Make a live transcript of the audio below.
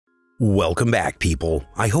Welcome back, people.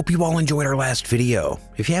 I hope you all enjoyed our last video.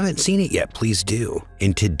 If you haven't seen it yet, please do.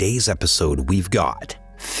 In today's episode, we've got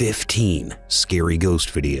 15 scary ghost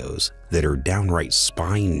videos that are downright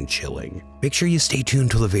spine-chilling. Make sure you stay tuned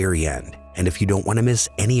till the very end. And if you don't want to miss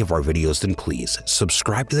any of our videos, then please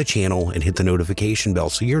subscribe to the channel and hit the notification bell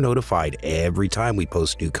so you're notified every time we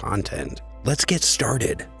post new content. Let's get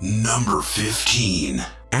started. Number 15.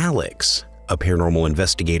 Alex, a paranormal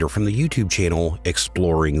investigator from the YouTube channel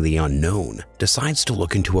Exploring the Unknown, decides to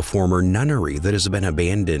look into a former nunnery that has been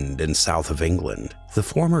abandoned in south of England. The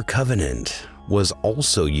former Covenant was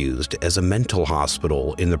also used as a mental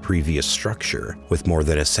hospital in the previous structure. With more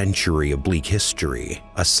than a century of bleak history,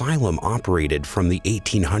 Asylum operated from the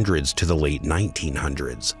 1800s to the late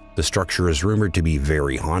 1900s. The structure is rumored to be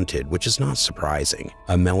very haunted, which is not surprising.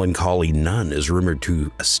 A melancholy nun is rumored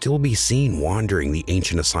to still be seen wandering the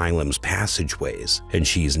ancient asylum's passageways, and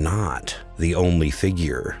she's not the only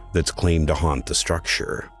figure that's claimed to haunt the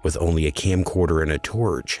structure. With only a camcorder and a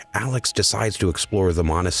torch, Alex decides to explore the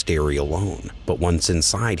monastery alone. But once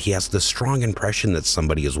inside, he has the strong impression that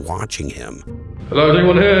somebody is watching him. Hello, is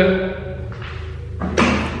anyone here?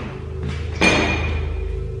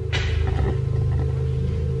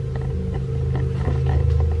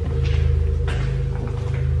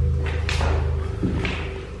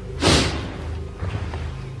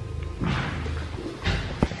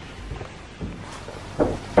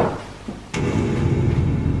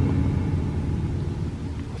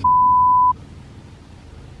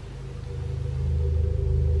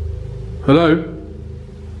 Hello?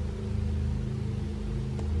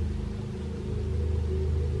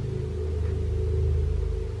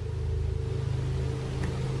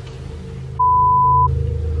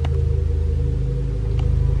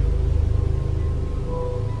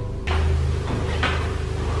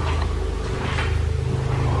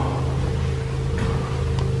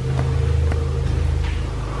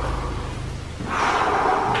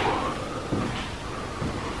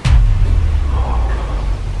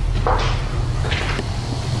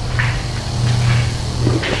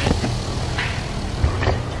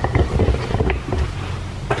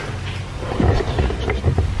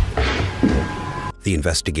 The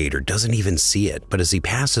investigator doesn't even see it, but as he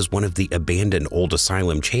passes one of the abandoned old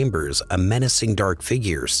asylum chambers, a menacing dark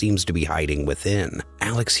figure seems to be hiding within.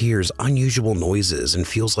 Alex hears unusual noises and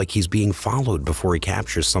feels like he's being followed before he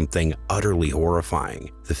captures something utterly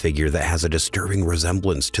horrifying. The figure that has a disturbing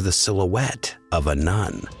resemblance to the silhouette of a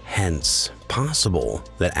nun. Hence, possible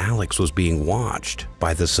that Alex was being watched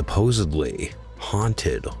by the supposedly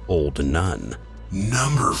haunted old nun.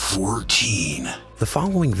 Number 14. The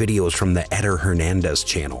following video is from the Eder Hernandez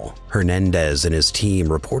channel. Hernandez and his team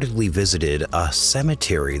reportedly visited a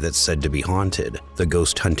cemetery that's said to be haunted. The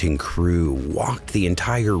ghost hunting crew walked the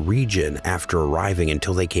entire region after arriving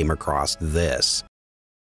until they came across this.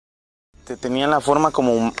 Tenían la forma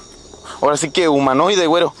como, ahora sí que humanoide,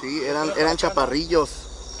 güero. Sí, eran chaparrillos.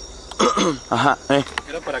 Ajá,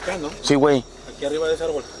 Era para acá, ¿no? Sí, güey. Aquí arriba de ese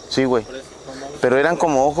árbol. Sí, güey. Pero eran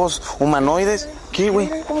como ojos humanoides. ¿Qué, güey?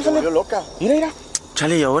 ¿Cómo se volvió loca? Mira.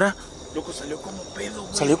 Chale, ¿y ahora? Loco, salió como pedo,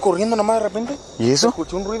 güey. ¿Salió corriendo nada más de repente? ¿Y eso?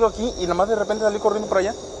 Escuché un ruido aquí y nada más de repente salió corriendo para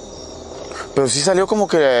allá. Pero sí salió como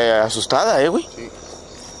que asustada, güey. Sí.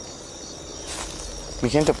 Mi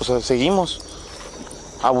gente, pues seguimos.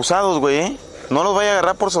 Abusados, güey, No los vaya a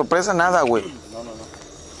agarrar por sorpresa nada, güey. No.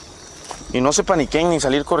 Y no se paniquen ni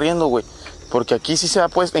salir corriendo, güey. Porque aquí sí se ha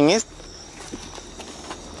puesto, en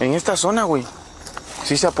esta zona, güey.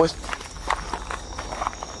 Sí se ha puesto.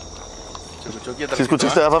 Se escuchó aquí atrás. ¿Sí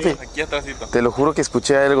escuchaste, papi? Sí, aquí atrásito. Te lo juro que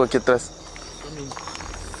escuché algo aquí atrás.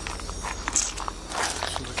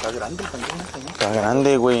 Está grande también, ¿no? Está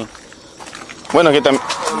grande, güey. Bueno, aquí también.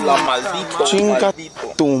 La maldito. Chinga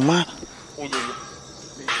maldito. tu ma. Uy.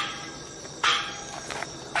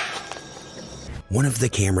 One of the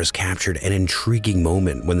cameras captured an intriguing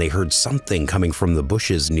moment when they heard something coming from the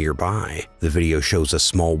bushes nearby. The video shows a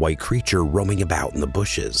small white creature roaming about in the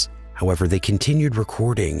bushes. However, they continued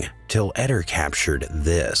recording till Eder captured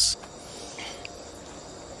this.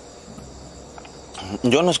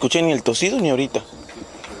 Yo no escuché ni el tosido ni ahorita.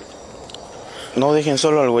 No dejen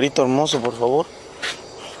solo al güerito hermoso, por favor.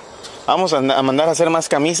 Vamos a mandar a hacer más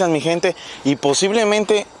camisas, mi gente. Y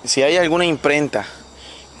posiblemente, si hay alguna imprenta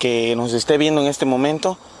que nos esté viendo en este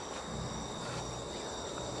momento,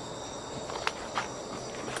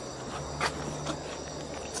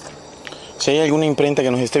 si hay alguna imprenta que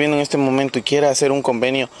nos esté viendo en este momento y quiera hacer un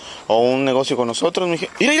convenio o un negocio con nosotros, mi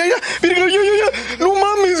gente. Mira, no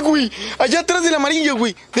mames, güey. Allá atrás de la amarilla,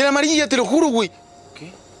 güey. De la amarilla, te lo juro, güey.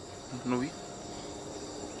 ¿Qué? No vi.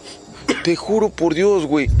 Te juro por Dios,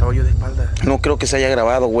 güey. Estaba yo de espalda. No creo que se haya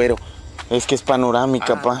grabado, güero. Es que es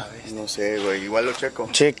panorámica, pa. No sé, güey. Igual lo checo.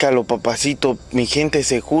 Chécalo, papacito. Mi gente,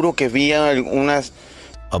 se juro que vi algunas...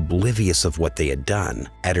 Oblivious of what they had done,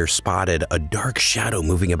 Eder spotted a dark shadow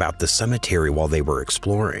moving about the cemetery while they were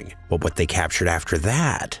exploring. But what they captured after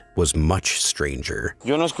that was much stranger.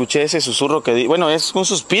 Yo no escuché ese susurro que di... Bueno, es un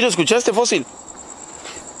suspiro. ¿Escuchaste, Fósil?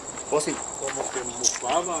 Fósil. Como que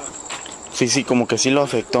mufaba. Sí, como que sí lo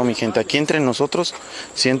afectó, mi gente. Aquí entre nosotros,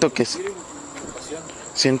 siento que sí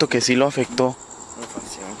lo afectó.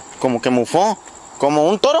 Como que mufó. ¿Como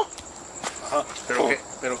un toro? Ajá. ¿Pero qué?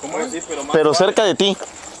 ¿Pero cómo es? Pero cerca de ti.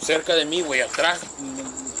 Cerca de mí, güey, atrás.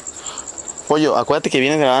 Pollo, acuérdate que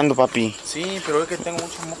vienes grabando, papi. Sí, pero es que tengo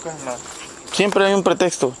muchas moscas en la... Siempre hay un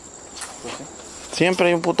pretexto. Siempre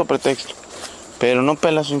hay un puto pretexto. Pero no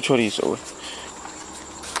pelas un chorizo, güey.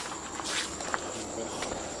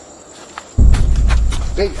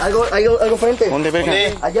 Hey, algo frente. ¿Dónde, verga?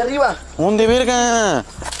 Allá arriba. ¿Dónde, verga?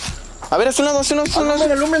 A ver, hazte un lado, Alumbre.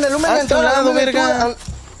 Hazte un lado, verga.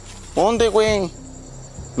 ¿Dónde, güey?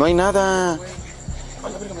 No hay nada.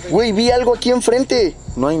 Güey, vi algo aquí enfrente.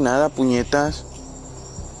 No hay nada, puñetas.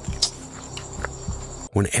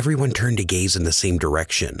 When everyone turned to gaze in the same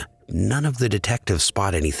direction, none of the detectives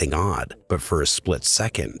spot anything odd, but for a split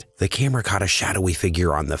second, the camera caught a shadowy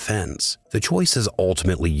figure on the fence. The choice is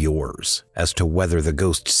ultimately yours as to whether the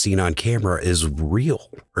ghost seen on camera is real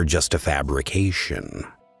or just a fabrication.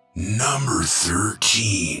 Number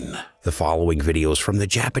 13. The following video is from the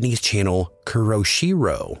Japanese channel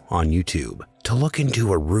Kuroshiro on YouTube. To look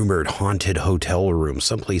into a rumored haunted hotel room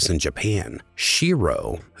someplace in Japan,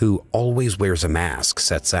 Shiro, who always wears a mask,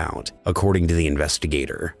 sets out. According to the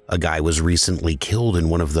investigator, a guy was recently killed in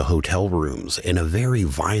one of the hotel rooms in a very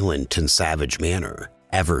violent and savage manner.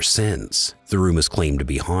 Ever since, the room is claimed to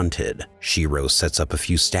be haunted. Shiro sets up a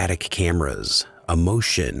few static cameras, a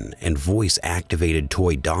motion and voice-activated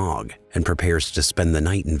toy dog, and prepares to spend the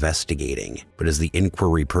night investigating. But as the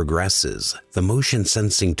inquiry progresses, the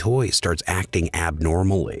motion-sensing toy starts acting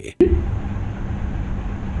abnormally.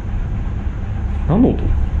 何の音？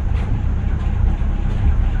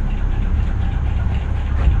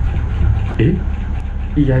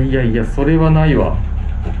いや、それはないわ。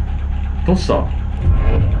どうした？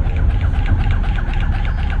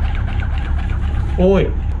おい、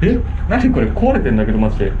何これ壊れてんだけどマ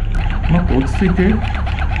ジで。待って、落ち着いて。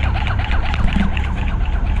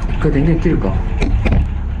一回電源切るか。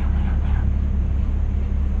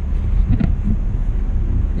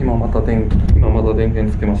今また電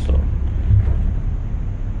源つけました。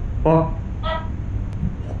あ、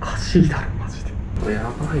おかしいだろマジで。これやば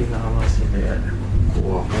いなマジで。こ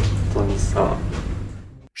こは本当にさ。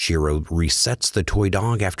Shiro resets the toy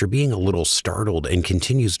dog after being a little startled and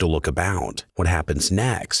continues to look about. What happens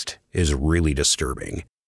next is really disturbing.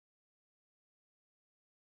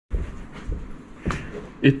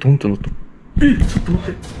 どんってなった。ちょっと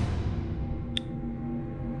待って。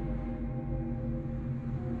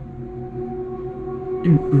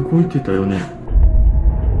今動いてたよね。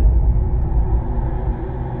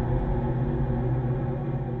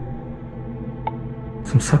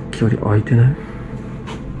さっきより開いてない？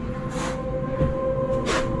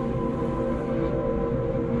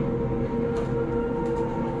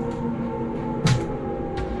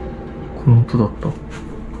この音だった。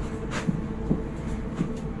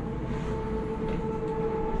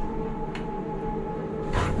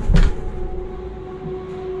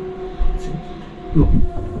うわ。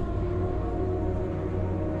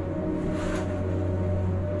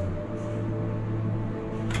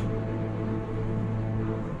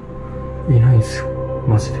いないんすよ、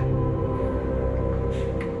マジで。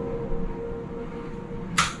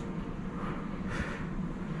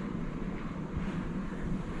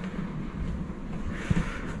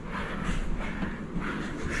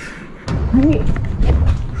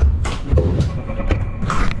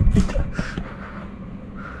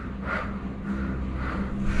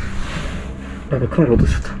やべ、カメラ落と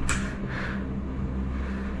しちゃった。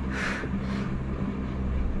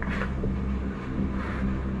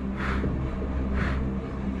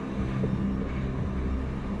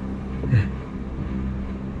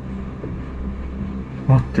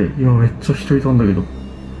待って、今めっちゃ人いたんだけど、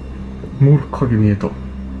もう影見えた。映っ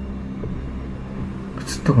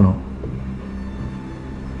たかな。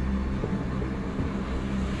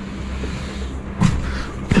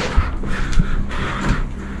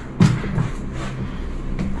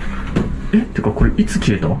てかこれいつ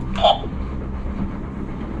消えた？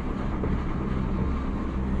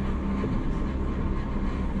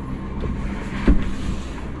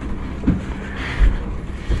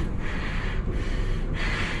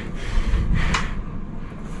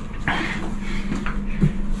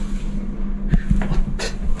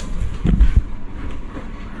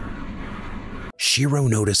 Shiro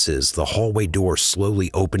notices the hallway door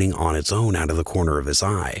slowly opening on its own out of the corner of his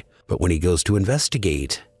eye, but when he goes to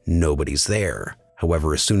investigate, nobody's there.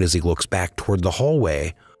 However, as soon as he looks back toward the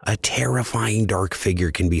hallway, a terrifying dark figure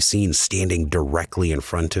can be seen standing directly in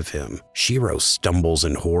front of him. Shiro stumbles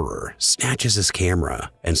in horror, snatches his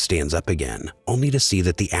camera, and stands up again, only to see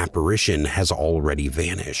that the apparition has already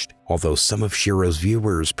vanished. Although some of Shiro's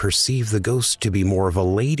viewers perceive the ghost to be more of a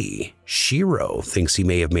lady, Shiro thinks he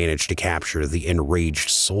may have managed to capture the enraged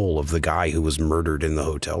soul of the guy who was murdered in the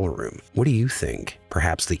hotel room. What do you think?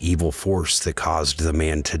 Perhaps the evil force that caused the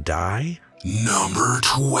man to die? Number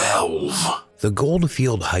 12. The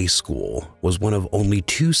Goldfield High School was one of only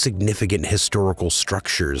 2 significant historical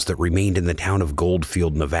structures that remained in the town of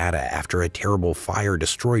Goldfield, Nevada after a terrible fire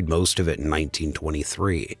destroyed most of it in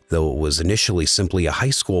 1923. Though it was initially simply a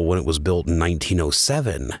high school when it was built in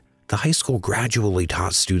 1907, the high school gradually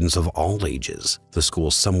taught students of all ages. The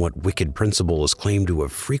school's somewhat wicked principal is claimed to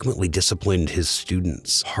have frequently disciplined his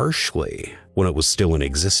students harshly when it was still in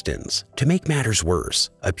existence. To make matters worse,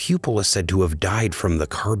 a pupil is said to have died from the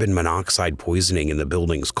carbon monoxide poisoning in the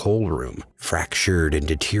building's coal room. Fractured and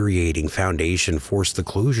deteriorating foundation forced the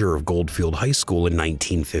closure of Goldfield High School in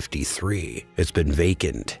 1953. It's been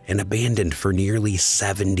vacant and abandoned for nearly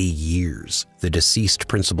 70 years. The deceased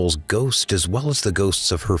principal's ghost, as well as the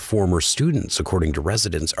ghosts of her former students, according to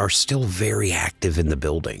residents, are still very active in the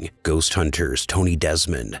building. Ghost hunters Tony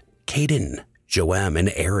Desmond, Caden, Joem,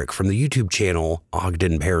 and Eric from the YouTube channel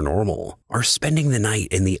Ogden Paranormal are spending the night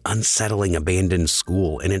in the unsettling abandoned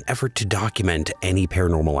school in an effort to document any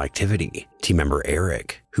paranormal activity. Team member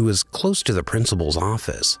Eric, who is close to the principal's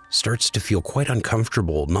office, starts to feel quite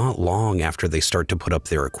uncomfortable not long after they start to put up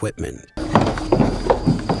their equipment.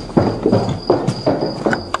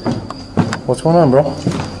 What's going on, bro? I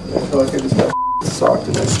feel like I just got socked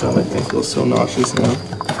in my stomach. I feel so nauseous now.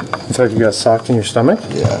 It's like you got socked in your stomach?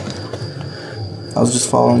 Yeah. I was just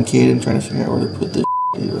following Caden, trying to figure out where to put this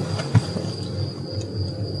either.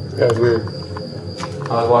 That was weird.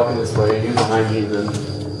 I was walking this way, and he was behind me, and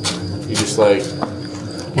then he just like,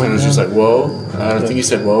 And it was just like, whoa. I think he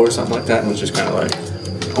said whoa or something like that, and it was just kind of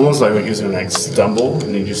like, almost like he was going to like stumble,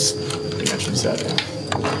 and he actually sat down.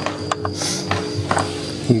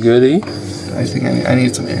 You good, E? I think I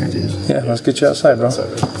need some air, dude. Yeah, let's get you outside, bro. I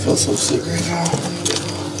feel so sick right now.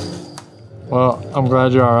 Well, I'm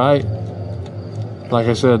glad you're alright. Like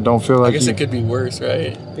I said, don't feel like I guess it could be worse,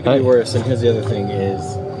 right? It could Hey. be worse, and here's the other thing is,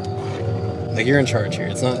 like, you're in charge here.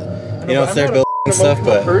 It's not, you know, it's their building and stuff,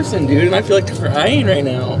 but person, dude, and I feel like crying right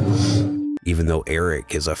now. Even though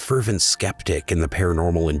Eric is a fervent skeptic in the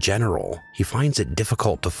paranormal in general, he finds it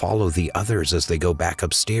difficult to follow the others as they go back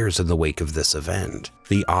upstairs in the wake of this event.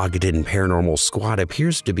 The Ogden Paranormal Squad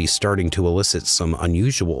appears to be starting to elicit some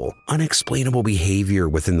unusual, unexplainable behavior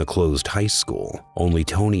within the closed high school. Only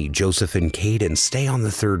Tony, Joseph, and Caden stay on the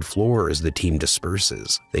 3rd floor as the team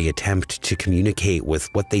disperses. They attempt to communicate with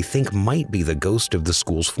what they think might be the ghost of the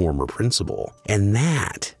school's former principal. And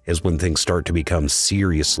that is when things start to become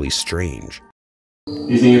seriously strange.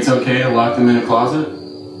 You think it's okay to lock them in a closet?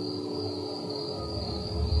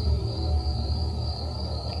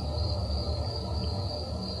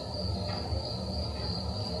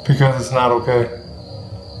 Because it's not okay.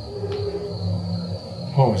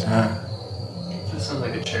 What was that? That sounds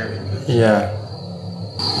like a cherry. Yeah.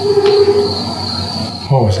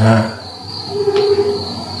 What was that?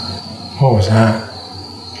 What was that?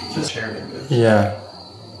 Just cherry. Yeah.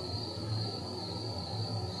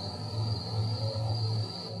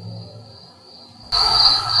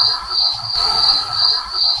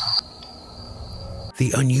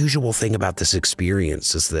 The unusual thing about this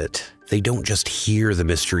experience is that they don't just hear the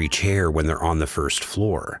mystery chair when they're on the 1st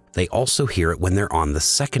floor. They also hear it when they're on the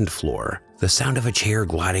 2nd floor. The sound of a chair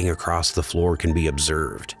gliding across the floor can be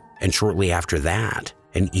observed, and shortly after that,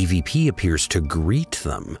 an EVP appears to greet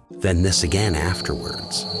them, then this again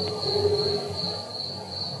afterwards.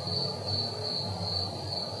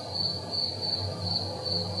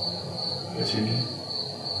 What's your name?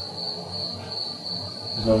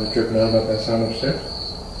 Is no one tripping out about that sound upstairs?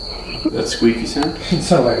 That squeaky sound? It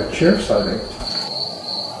sounded like a chair sliding.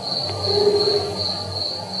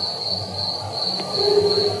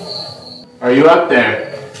 Are you up there?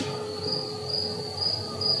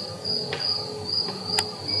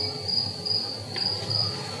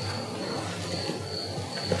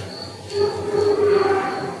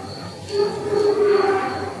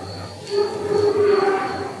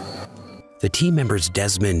 The team members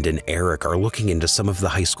Desmond and Eric are looking into some of the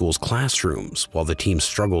high school's classrooms while the team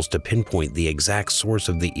struggles to pinpoint the exact source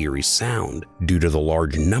of the eerie sound due to the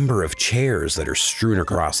large number of chairs that are strewn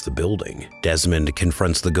across the building. Desmond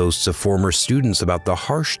confronts the ghosts of former students about the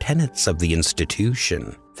harsh tenets of the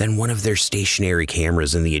institution. Then one of their stationary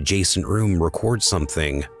cameras in the adjacent room records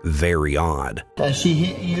something very odd. Does she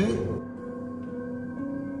hit you?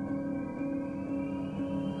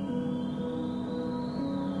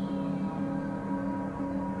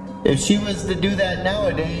 If she was to do that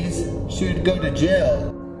nowadays, she would go to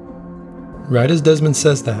jail. Right as Desmond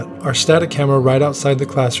says that, our static camera right outside the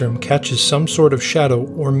classroom catches some sort of shadow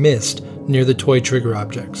or mist near the toy trigger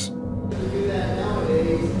objects.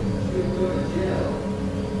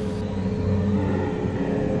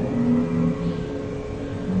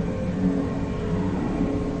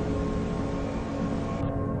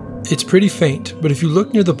 It's pretty faint, but if you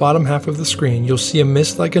look near the bottom half of the screen, you'll see a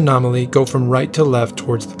mist-like anomaly go from right to left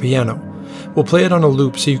towards the piano. We'll play it on a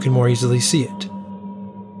loop so you can more easily see it.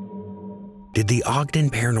 Did the Ogden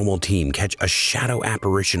paranormal team catch a shadow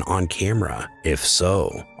apparition on camera? If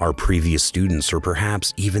so, are previous students or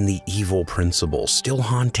perhaps even the evil principal still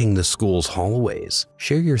haunting the school's hallways?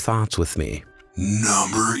 Share your thoughts with me.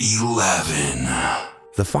 Number 11.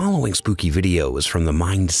 The following spooky video is from the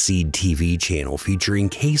Mindseed TV channel featuring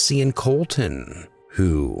Casey and Colton,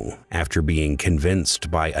 who, after being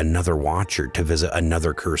convinced by another watcher to visit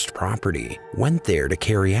another cursed property, went there to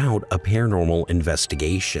carry out a paranormal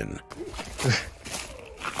investigation.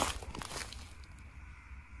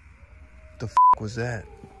 The f was that?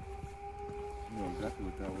 You know exactly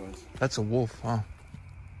what that was. That's a wolf, huh?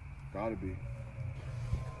 Gotta be.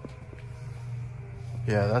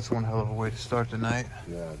 Yeah, that's one hell of a way to start the night.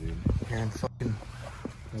 Yeah, dude. Hearing fucking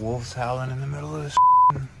wolves howling in the middle of this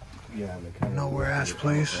Yeah, and they kind of nowhere ass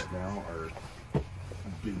place. right now are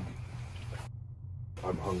big.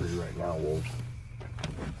 I'm hungry right now, wolves.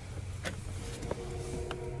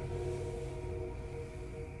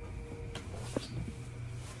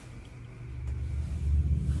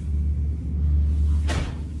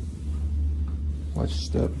 Watch your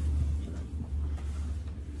step.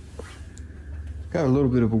 Got a little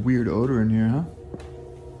bit of a weird odor in here, huh?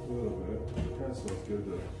 A little bit. Kind of smells good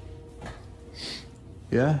though.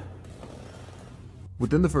 Yeah.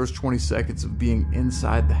 Within the first 20 seconds of being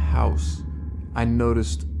inside the house, I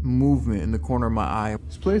noticed movement in the corner of my eye.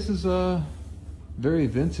 This place is very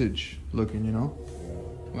vintage looking, you know?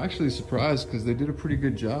 I'm actually surprised because they did a pretty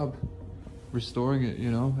good job restoring it,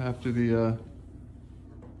 you know, after the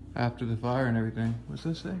fire and everything. What's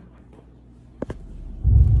this say?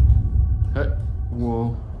 Hey.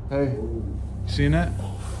 Whoa. Hey. Seen that?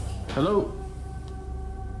 Hello?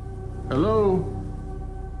 Hello?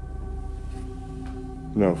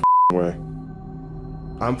 No way.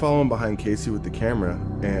 I'm following behind Casey with the camera,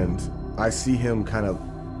 and I see him kind of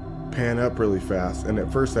pan up really fast. And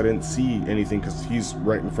at first I didn't see anything because he's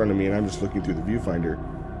right in front of me and I'm just looking through the viewfinder.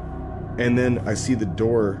 And then I see the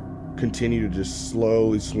door continue to just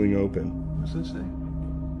slowly swing open. What's this say?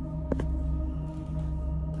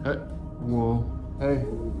 Hey. Whoa. Hey.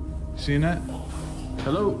 Seen that?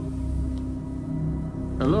 Hello?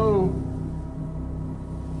 Hello?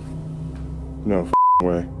 No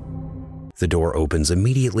way. The door opens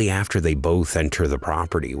immediately after they both enter the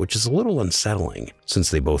property, which is a little unsettling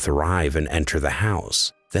since they both arrive and enter the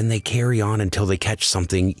house. Then they carry on until they catch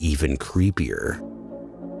something even creepier.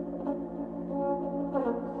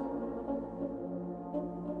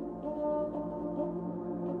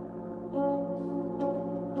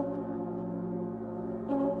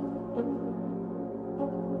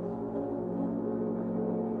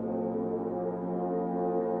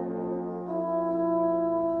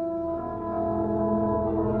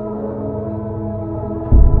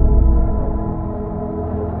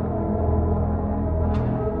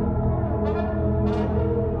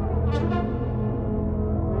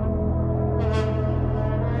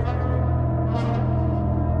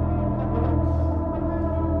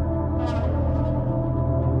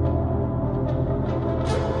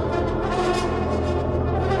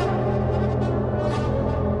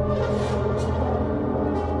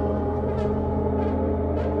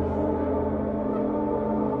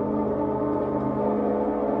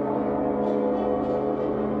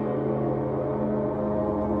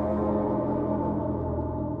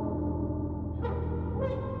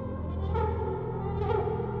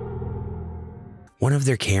 One of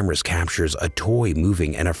their cameras captures a toy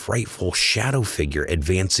moving and a frightful shadow figure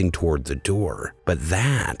advancing toward the door. But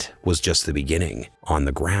that was just the beginning. On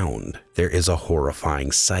the ground, there is a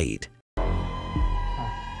horrifying sight.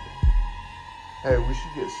 Hey, we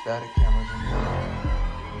should get static cameras in here.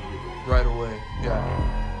 Right away. Yeah.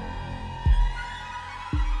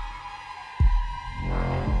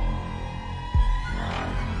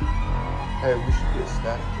 Hey, we should get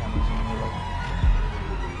static cameras in here,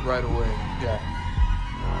 like, right away. Yeah.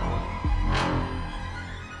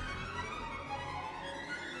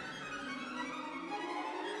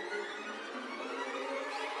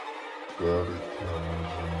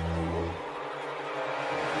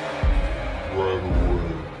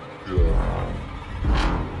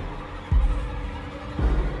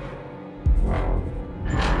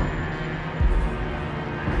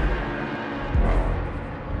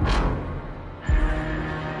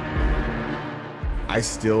 I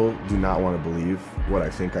still do not want to believe what I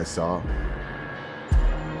think I saw.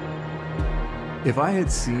 If I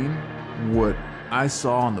had seen what I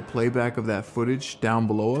saw on the playback of that footage down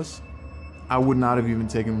below us, I would not have even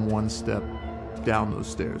taken one step down those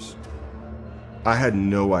stairs. I had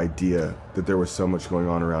no idea that there was so much going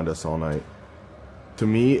on around us all night. To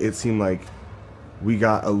me, it seemed like we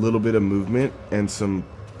got a little bit of movement and some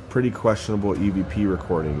pretty questionable EVP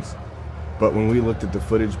recordings. But when we looked at the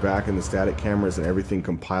footage back and the static cameras and everything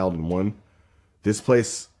compiled in one, this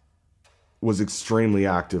place was extremely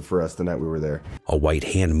active for us the night we were there. A white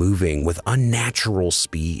hand moving with unnatural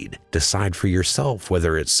speed. Decide for yourself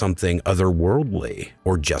whether it's something otherworldly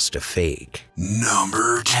or just a fake.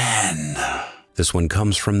 Number 10. This one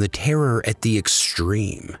comes from the terror at the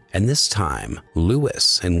extreme, and this time,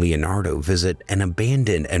 Lewis and Leonardo visit an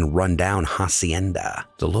abandoned and rundown hacienda.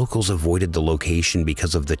 The locals avoided the location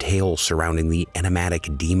because of the tale surrounding the enigmatic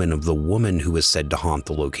demon of the woman who is said to haunt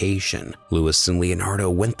the location. Lewis and Leonardo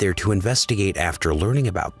went there to investigate after learning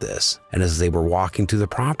about this, and as they were walking through the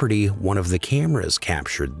property, one of the cameras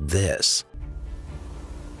captured this.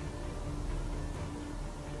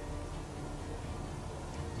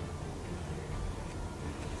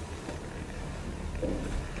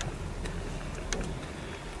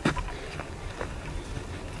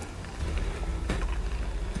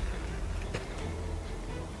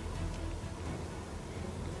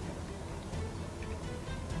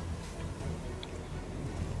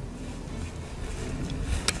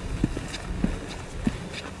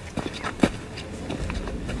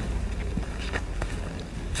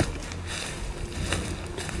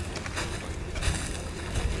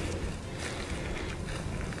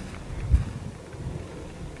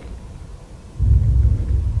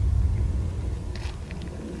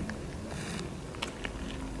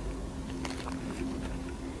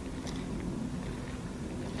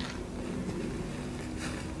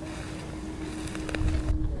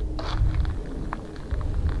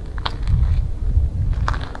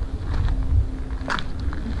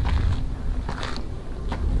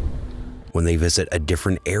 When they visit a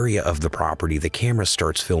different area of the property, the camera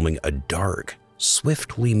starts filming a dark,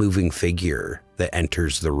 swiftly moving figure that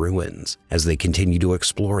enters the ruins. As they continue to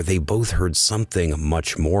explore, they both heard something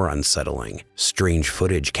much more unsettling. Strange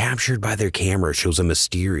footage captured by their camera shows a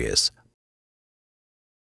mysterious,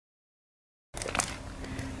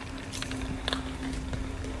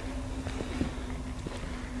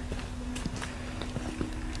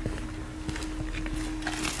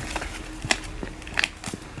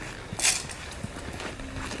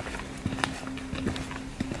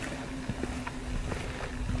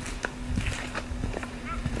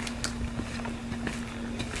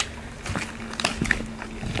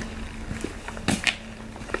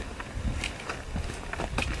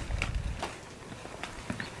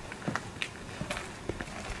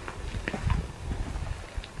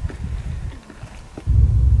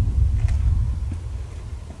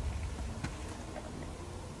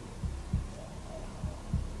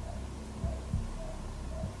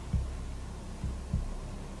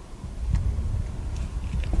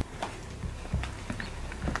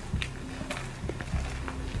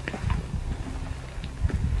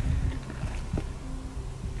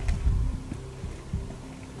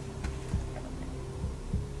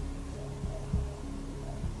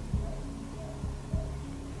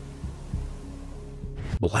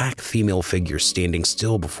 black female figure standing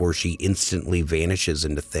still before she instantly vanishes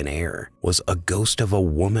into thin air. Was a ghost of a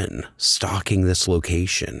woman stalking this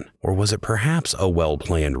location? Or was it perhaps a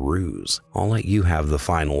well-planned ruse? I'll let you have the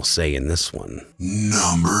final say in this one.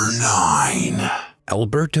 Number 9.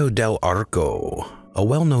 Alberto del Arco. A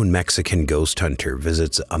well-known Mexican ghost hunter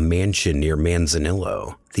visits a mansion near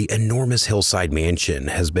Manzanillo. The enormous hillside mansion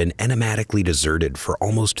has been enigmatically deserted for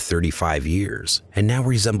almost 35 years and now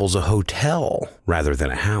resembles a hotel rather than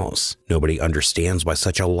a house. Nobody understands why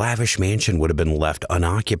such a lavish mansion would have been left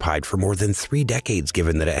unoccupied for more than 3 decades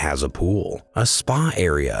given that it has a pool, a spa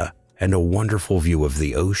area, and a wonderful view of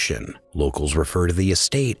the ocean. Locals refer to the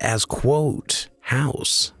estate as, quote,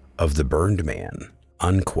 house of the burned man,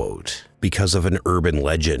 unquote, because of an urban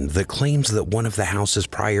legend that claims that one of the house's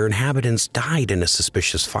prior inhabitants died in a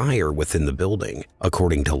suspicious fire within the building.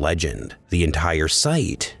 According to legend, the entire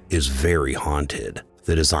site is very haunted.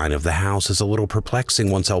 The design of the house is a little perplexing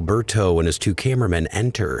once Alberto and his two cameramen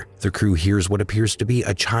enter. The crew hears what appears to be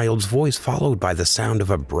a child's voice followed by the sound of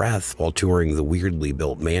a breath while touring the weirdly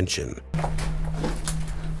built mansion.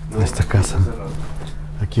 Esta casa.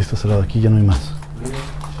 Aquí está cerrado, aquí ya no hay más.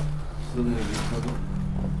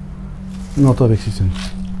 No, todavía existen.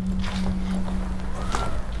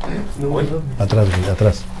 Atrás, güey,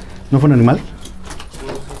 atrás. ¿No fue un animal?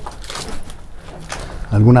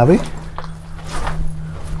 ¿Algún ave?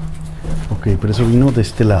 Ok, pero eso vino de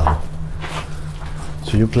este lado.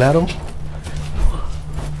 ¿Se oyó claro?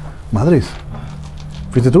 Madres.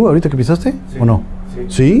 ¿Fuiste tú ahorita que pisaste? Sí. ¿O no? Sí.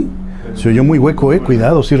 ¿Sí? Se oyó muy hueco,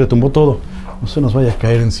 cuidado, sí, retumbó todo. No se nos vaya a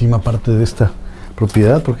caer encima parte de esta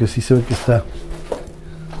propiedad porque sí se ve que está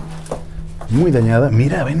muy dañada.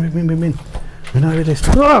 Mira, ven. Ven a ver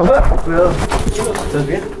esto. Cuidado. ¿Estás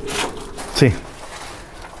bien? Sí.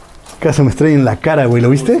 Casi me estrella en la cara, güey, ¿lo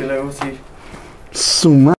viste? Sí. Su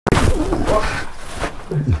madre.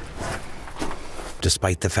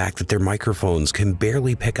 Despite the fact that their microphones can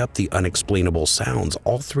barely pick up the unexplainable sounds,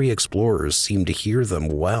 all three explorers seem to hear them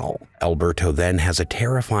well. Alberto then has a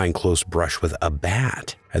terrifying close brush with a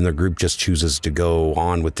bat, and the group just chooses to go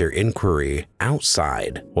on with their inquiry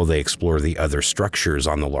outside while they explore the other structures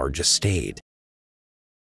on the large estate.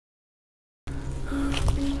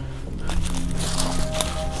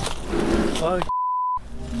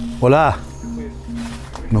 Hola.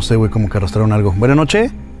 No sé, güey, como que arrastraron algo. Buenas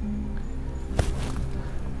noches.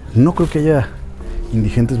 No creo que haya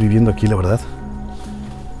indigentes viviendo aquí, la verdad.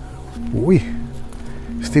 Uy,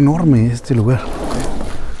 está enorme este lugar.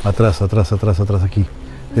 Atrás, aquí.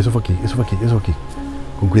 Eso fue aquí.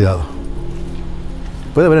 Con cuidado.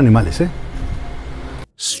 Puede haber animales,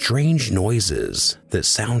 Strange noises that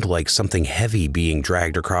sound like something heavy being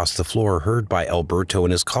dragged across the floor heard by Alberto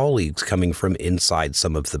and his colleagues coming from inside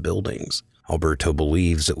some of the buildings. Alberto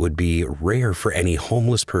believes it would be rare for any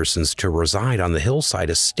homeless persons to reside on the hillside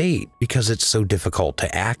estate because it's so difficult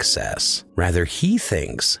to access. Rather, he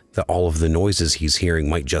thinks that all of the noises he's hearing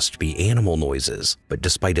might just be animal noises. But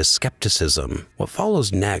despite his skepticism, what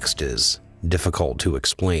follows next is difficult to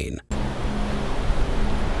explain.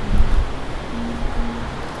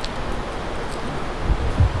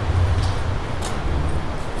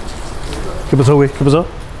 ¿Qué pasó, güey? ¿Qué pasó?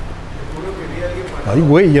 Ay,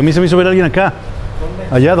 güey, a mí se me hizo ver a alguien acá.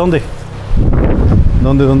 ¿Dónde? ¿Allá? ¿Dónde?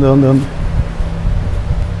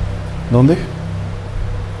 ¿Dónde?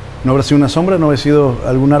 ¿No habrá sido una sombra? ¿No habrá sido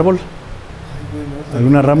algún árbol?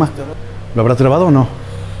 ¿Alguna rama? ¿Lo habrá trabado o no?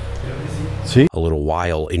 ¿Sí? A little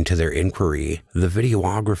while into their inquiry, the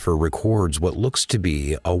videographer records what looks to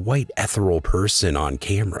be a white ethereal person on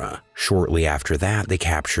camera. Shortly after that, they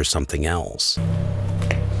capture something else.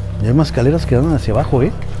 Y hay más escaleras que van hacia abajo,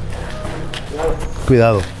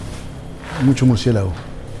 Cuidado. Mucho murciélago.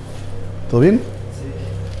 ¿Todo bien? Sí.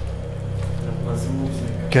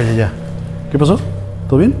 ¿Qué hay allá? ¿Qué pasó?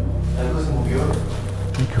 ¿Todo bien? Algo se movió.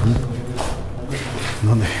 Ay, qué bonito.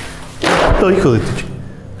 ¿Dónde? Oh, hijo de tu...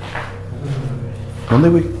 ¿Dónde,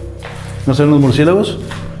 güey? ¿No salen los murciélagos?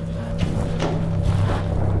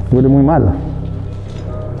 Huele muy mal.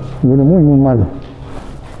 Huele muy mal.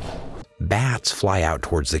 Bats fly out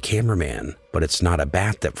towards the cameraman, but it's not a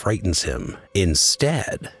bat that frightens him.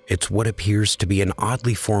 Instead, it's what appears to be an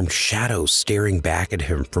oddly formed shadow staring back at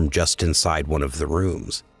him from just inside one of the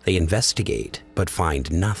rooms. They investigate, but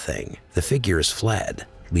find nothing. The figure has fled,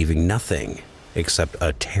 leaving nothing except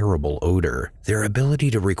a terrible odor. Their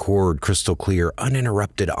ability to record crystal clear,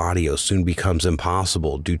 uninterrupted audio soon becomes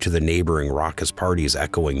impossible due to the neighboring raucous party's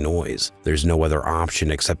echoing noise. There's no other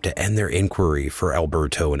option except to end their inquiry for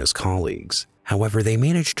Alberto and his colleagues. However, they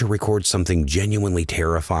managed to record something genuinely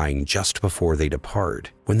terrifying just before they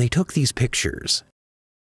depart. When they took these pictures,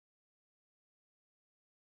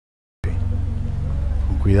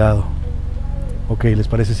 Con cuidado. Ok, ¿les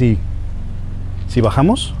parece si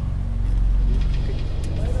bajamos?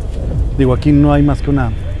 Digo, aquí no hay más que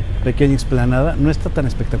una pequeña explanada. No está tan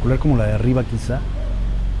espectacular como la de arriba quizá.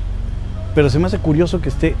 Pero se me hace curioso que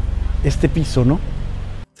esté este piso, ¿no?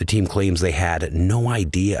 the team claims they had no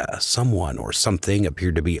idea someone or something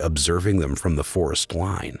appeared to be observing them from the forest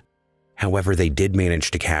line. However, they did manage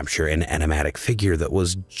to capture an enigmatic figure that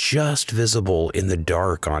was just visible in the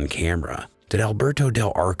dark on camera. Did Alberto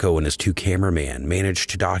Del Arco and his two cameramen manage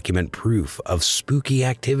to document proof of spooky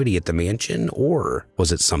activity at the mansion, or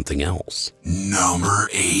was it something else? Number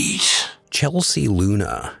 8. Chelsea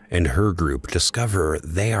Luna and her group discover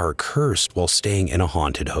they are cursed while staying in a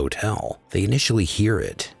haunted hotel. They initially hear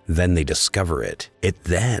it, then they discover it. It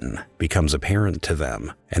then becomes apparent to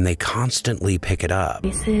them, and they constantly pick it up.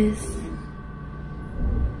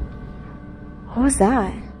 What was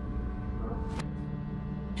that?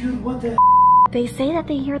 Dude, what the They say that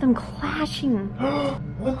they hear them clashing.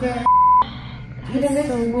 What the That's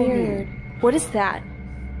so weird. What is that?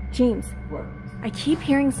 James. What? I keep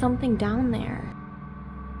hearing something down there.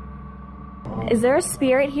 Is there a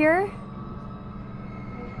spirit here?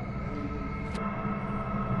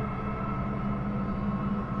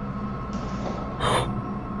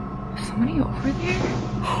 Somebody over there?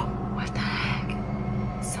 What the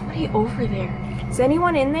heck? Somebody over there. Is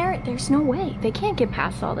anyone in there? There's no way. They can't get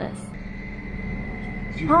past all this.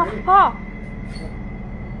 Oh!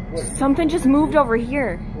 Something just moved over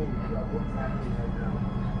here.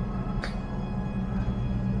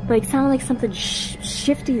 Like, sounded like something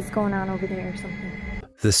shifty is going on over there or something.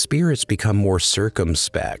 The spirits become more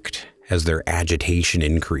circumspect as their agitation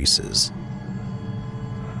increases.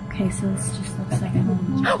 Okay, so this just looks like a...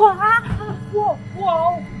 Whoa!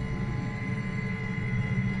 Whoa!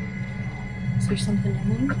 Is there something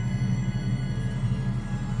in there?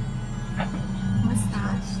 What's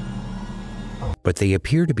that? But they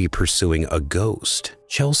appear to be pursuing a ghost.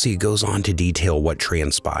 Chelsea goes on to detail what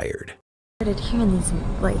transpired. I started hearing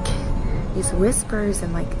these whispers,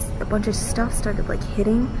 and like a bunch of stuff started like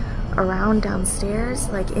hitting around downstairs,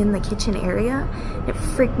 like in the kitchen area. It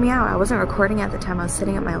freaked me out. I wasn't recording at the time. I was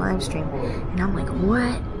sitting at my live stream, and I'm like,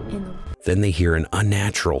 what in the... Then they hear an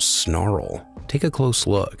unnatural snarl. Take a close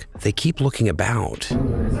look. They keep looking about.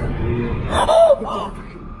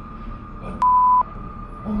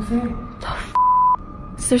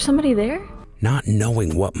 Is there somebody there? Not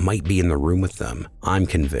knowing what might be in the room with them, I'm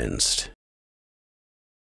convinced.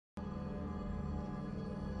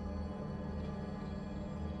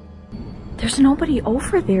 There's nobody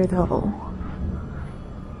over there, though.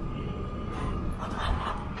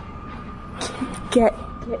 Get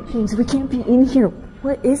James, we can't be in here.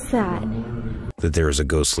 What is that? That there is a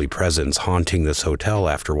ghostly presence haunting this hotel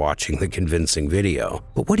after watching the convincing video.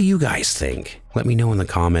 But what do you guys think? Let me know in the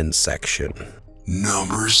comments section.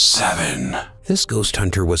 Number 7. This ghost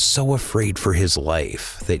hunter was so afraid for his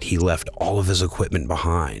life that he left all of his equipment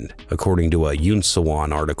behind. According to a Yoon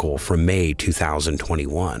Soo-won article from May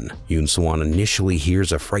 2021, Yoon Soo-won initially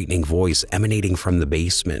hears a frightening voice emanating from the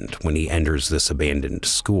basement when he enters this abandoned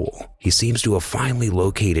school. He seems to have finally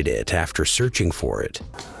located it after searching for it.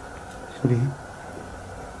 소리?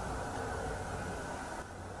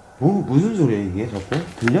 무슨 소리야 이게 자꾸?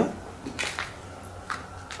 들려?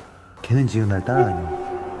 걔는 지금 날 따라다녀.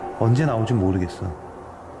 언제 나올지 모르겠어.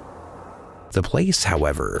 The place,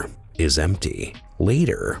 however, is empty.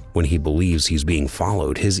 Later, when he believes he's being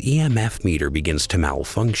followed, his EMF meter begins to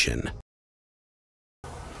malfunction.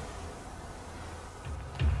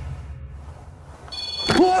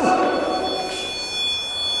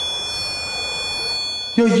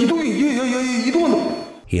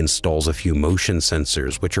 He installs a few motion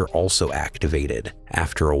sensors which are also activated.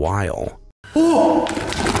 After a while,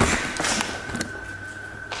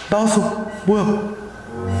 나왔어. 뭐야?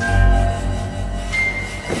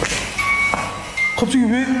 갑자기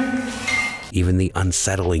왜? even the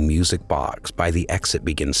unsettling music box by the exit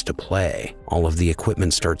begins to play. All of the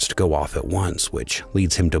equipment starts to go off at once, which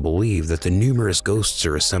leads him to believe that the numerous ghosts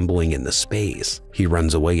are assembling in the space. He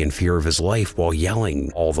runs away in fear of his life while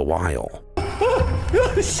yelling all the while.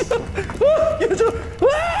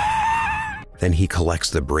 Then he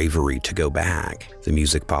collects the bravery to go back. The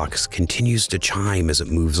music box continues to chime as it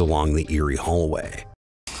moves along the eerie hallway.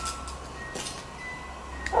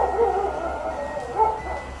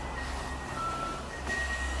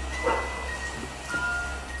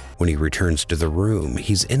 When he returns to the room,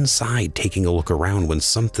 he's inside taking a look around when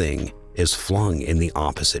something is flung in the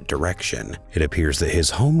opposite direction. It appears that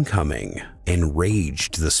his homecoming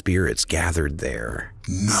enraged the spirits gathered there.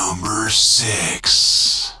 Number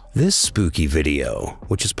 6. This spooky video,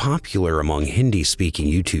 which is popular among Hindi-speaking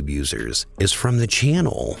YouTube users, is from the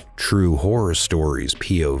channel True Horror Stories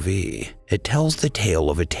POV. It tells the tale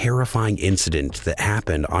of a terrifying incident that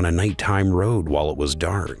happened on a nighttime road while it was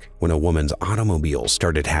dark. When a woman's automobile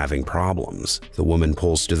started having problems, the woman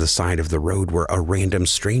pulls to the side of the road where a random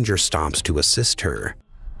stranger stops to assist her.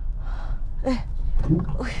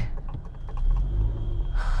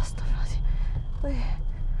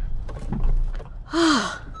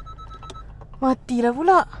 Mati dah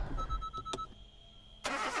pula.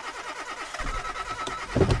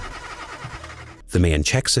 The man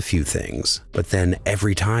checks a few things, but then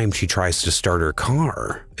every time she tries to start her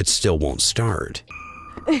car, it still won't start.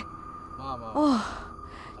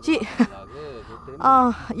 Cik.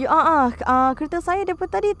 Kereta saya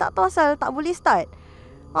daripada tadi tak tahu asal tak boleh start.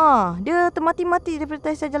 Dia termati-mati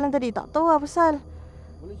daripada saya jalan tadi. Tak tahu apa pasal.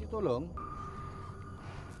 Boleh cik tolong?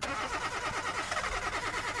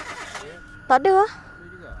 Tak ada.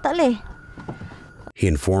 Tak boleh.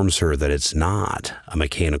 He informs her that it's not a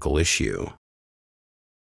mechanical issue.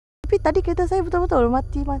 Tapi tadi kereta saya betul-betul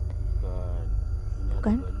mati. Bukan?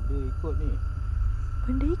 Benda ikut ni.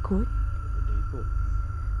 Benda ikut?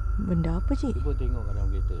 Benda apa cik? Cuba tengok dalam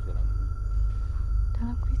kereta sekarang.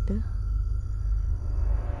 Dalam kereta?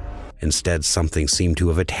 Instead, something seemed to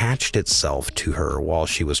have attached itself to her while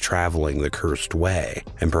she was traveling the cursed way,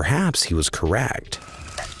 and perhaps he was correct.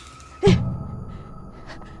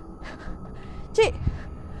 Cik!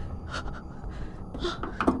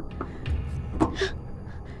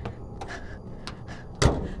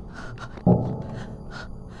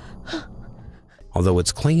 Although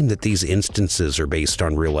it's claimed that these instances are based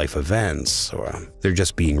on real-life events, they're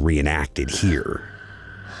just being reenacted here.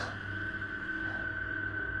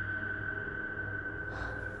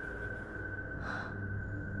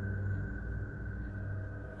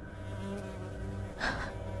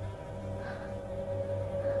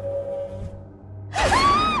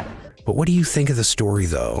 But what do you think of the story,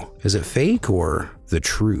 though? Is it fake or the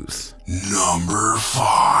truth? Number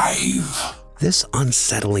 5. This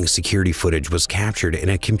unsettling security footage was captured in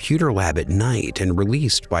a computer lab at night and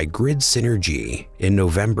released by Grid Synergy in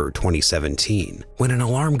November 2017. When an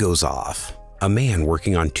alarm goes off, a man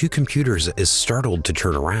working on 2 computers is startled to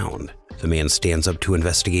turn around. The man stands up to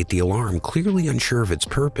investigate the alarm, clearly unsure of its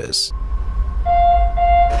purpose.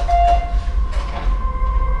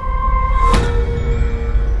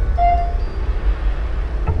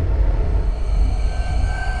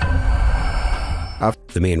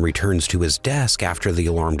 The man returns to his desk after the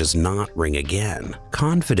alarm does not ring again,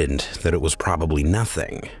 confident that it was probably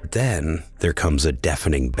nothing. Then there comes a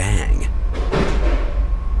deafening bang.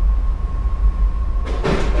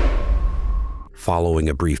 Following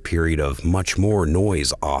a brief period of much more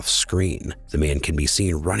noise off-screen, the man can be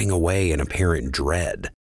seen running away in apparent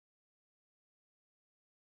dread.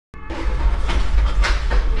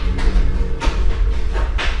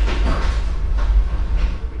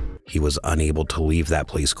 He was unable to leave that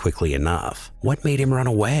place quickly enough. What made him run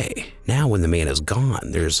away? Now when the man is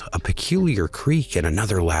gone, there's a peculiar creak and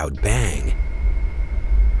another loud bang.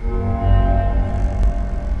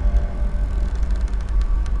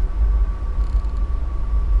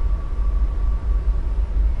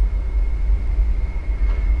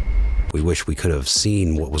 We wish we could have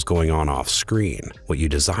seen what was going on off screen. What you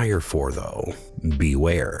desire for, though,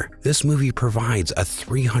 beware. This movie provides a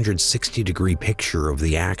 360-degree picture of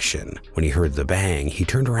the action. When he heard the bang, he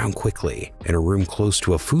turned around quickly. In a room close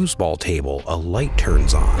to a foosball table, a light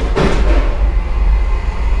turns on.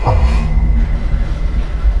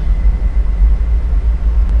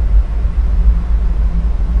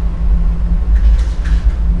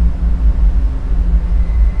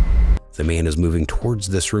 The man is moving towards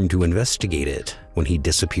this room to investigate it. When he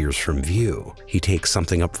disappears from view, he takes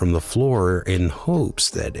something up from the floor in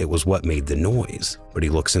hopes that it was what made the noise, but he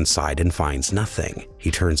looks inside and finds nothing.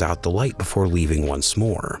 He turns out the light before leaving once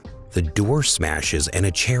more. The door smashes and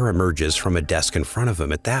a chair emerges from a desk in front of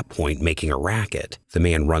him, at that point making a racket. The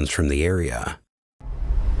man runs from the area.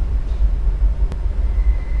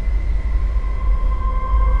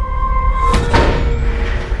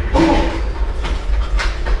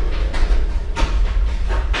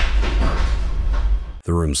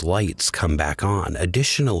 The room's lights come back on.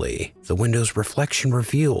 Additionally, the window's reflection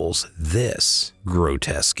reveals this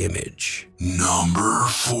grotesque image. Number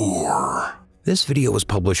 4. This video was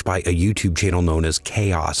published by a YouTube channel known as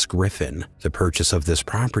Chaos Griffin. The purchase of this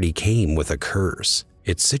property came with a curse.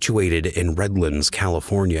 It's situated in Redlands,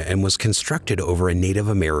 California, and was constructed over a Native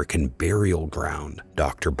American burial ground.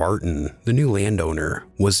 Dr. Barton, the new landowner,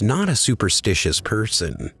 was not a superstitious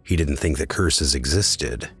person. He didn't think that curses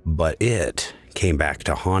existed, but it came back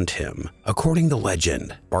to haunt him. According to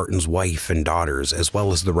legend, Barton's wife and daughters, as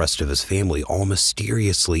well as the rest of his family, all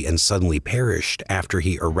mysteriously and suddenly perished after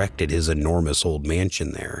he erected his enormous old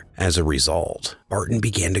mansion there. As a result, Barton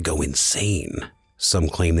began to go insane. Some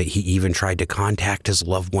claim that he even tried to contact his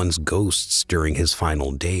loved ones' ghosts during his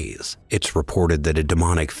final days. It's reported that a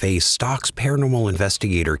demonic face stalks paranormal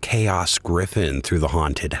investigator Chaos Griffin through the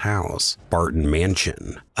haunted house, Barton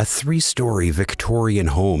Mansion, a 3-story Victorian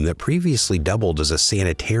home that previously doubled as a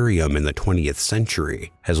sanitarium in the 20th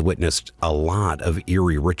century, has witnessed a lot of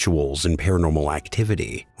eerie rituals and paranormal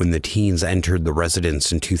activity. When the teens entered the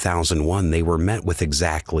residence in 2001, they were met with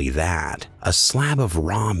exactly that. A slab of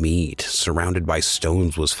raw meat surrounded by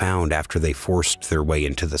stones was found after they forced their way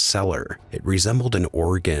into the cellar. It resembled an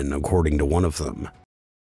organ, according to one of them.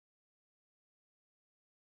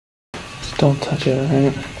 Just don't touch it,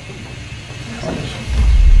 alright?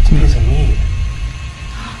 It's a piece of meat.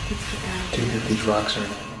 Dude, these rocks are...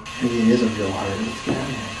 Maybe it is a real heart. Let's get out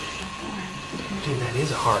of here. Dude, that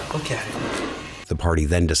is a heart. Look at it. The party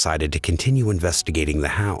then decided to continue investigating the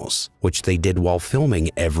house, which they did while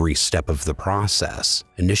filming every step of the process.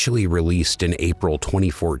 Initially released in April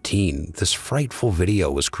 2014, this frightful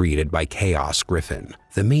video was created by Chaos Griffin.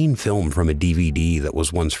 The main film from a DVD that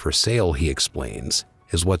was once for sale, he explains,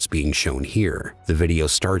 is what's being shown here. The video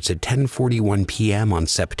starts at 10:41 p.m. on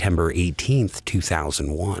September 18th,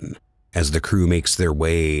 2001. As the crew makes their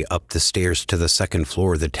way up the stairs to the second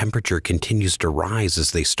floor, the temperature continues to rise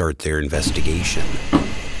as they start their investigation.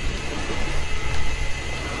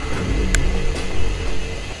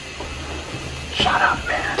 Shut up,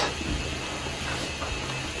 Matt.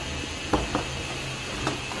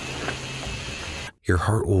 Your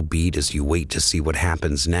heart will beat as you wait to see what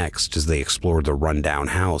happens next as they explore the rundown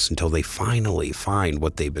house until they finally find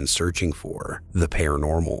what they've been searching for, the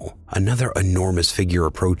paranormal. Another enormous figure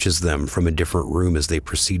approaches them from a different room as they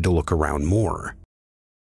proceed to look around more.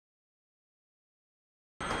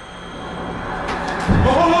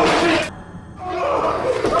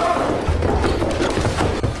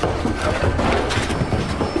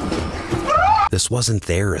 This wasn't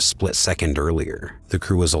there a split second earlier. The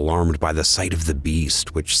crew was alarmed by the sight of the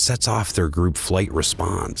beast, which sets off their group flight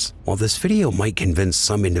response. While this video might convince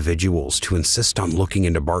some individuals to insist on looking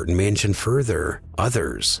into Barton Mansion further,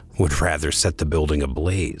 others would rather set the building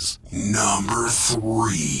ablaze. Number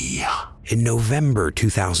 3. In November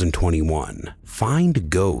 2021, Find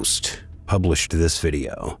Ghost published this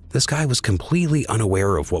video. This guy was completely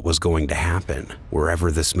unaware of what was going to happen. Wherever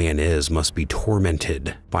this man is must be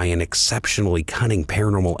tormented by an exceptionally cunning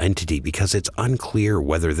paranormal entity because it's unclear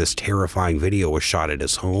whether this terrifying video was shot at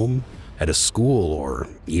his home, at a school, or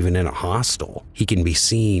even in a hostel. He can be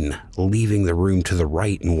seen leaving the room to the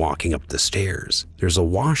right and walking up the stairs. There's a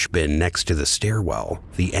wash bin next to the stairwell.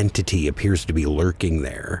 The entity appears to be lurking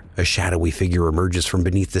there. A shadowy figure emerges from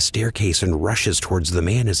beneath the staircase and rushes towards the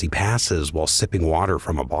man as he passes while sipping water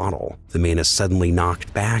from a bottle. The man is suddenly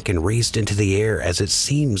knocked back and raised into the air as it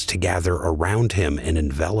seems to gather around him and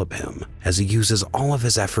envelop him. As he uses all of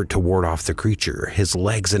his effort to ward off the creature, his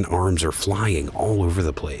legs and arms are flying all over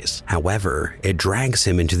the place. However, it drags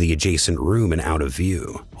him into the adjacent room and out of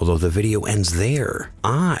view. Although the video ends there,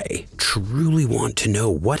 I truly want to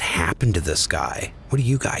know what happened to this guy. What do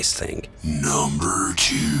you guys think? Number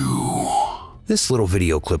 2. This little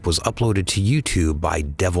video clip was uploaded to YouTube by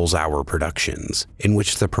Devil's Hour Productions, in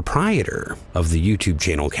which the proprietor of the YouTube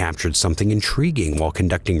channel captured something intriguing while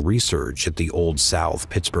conducting research at the Old South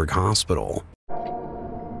Pittsburgh Hospital.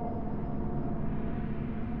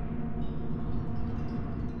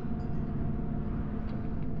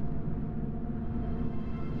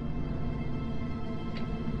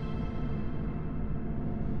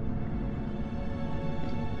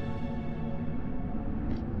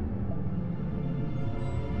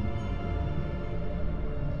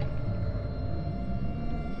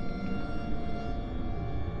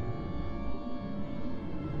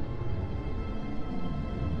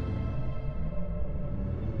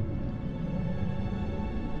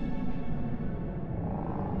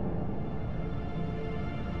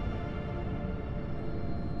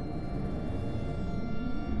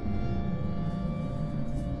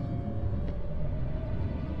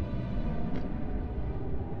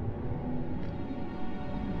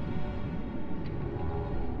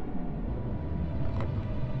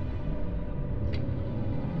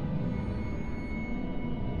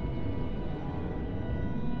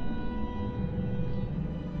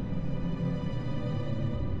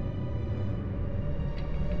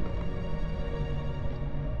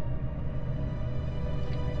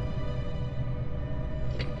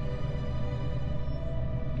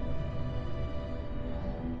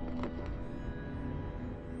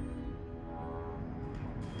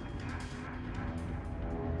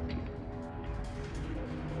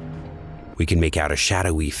 We can make out a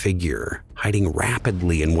shadowy figure hiding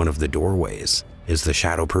rapidly in one of the doorways. Is the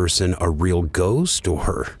shadow person a real ghost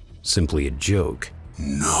or simply a joke?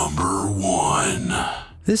 Number 1.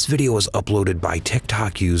 This video was uploaded by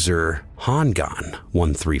TikTok user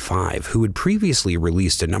Hongon135, who had previously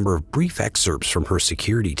released a number of brief excerpts from her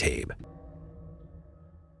security tape.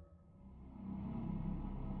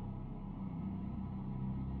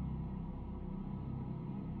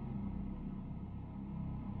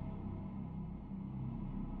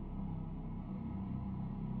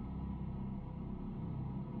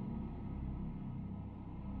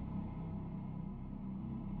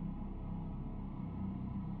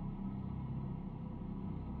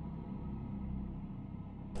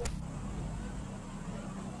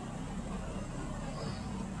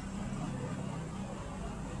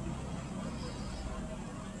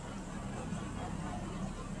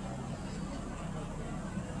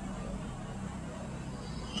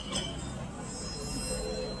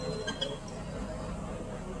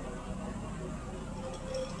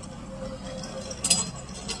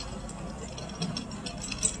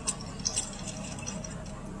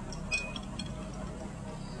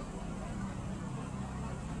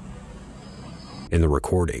 In the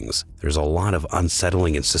recordings, there's a lot of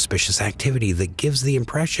unsettling and suspicious activity that gives the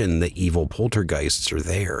impression that evil poltergeists are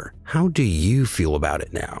there. How do you feel about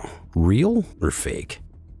it now? Real or fake?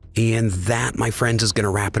 And that, my friends, is going to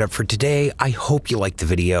wrap it up for today. I hope you liked the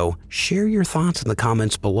video. Share your thoughts in the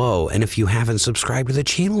comments below, and if you haven't subscribed to the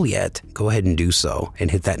channel yet, go ahead and do so,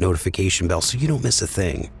 and hit that notification bell so you don't miss a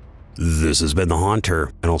thing. This has been The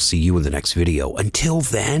Haunter, and I'll see you in the next video. Until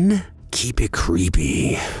then, keep it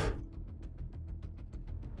creepy.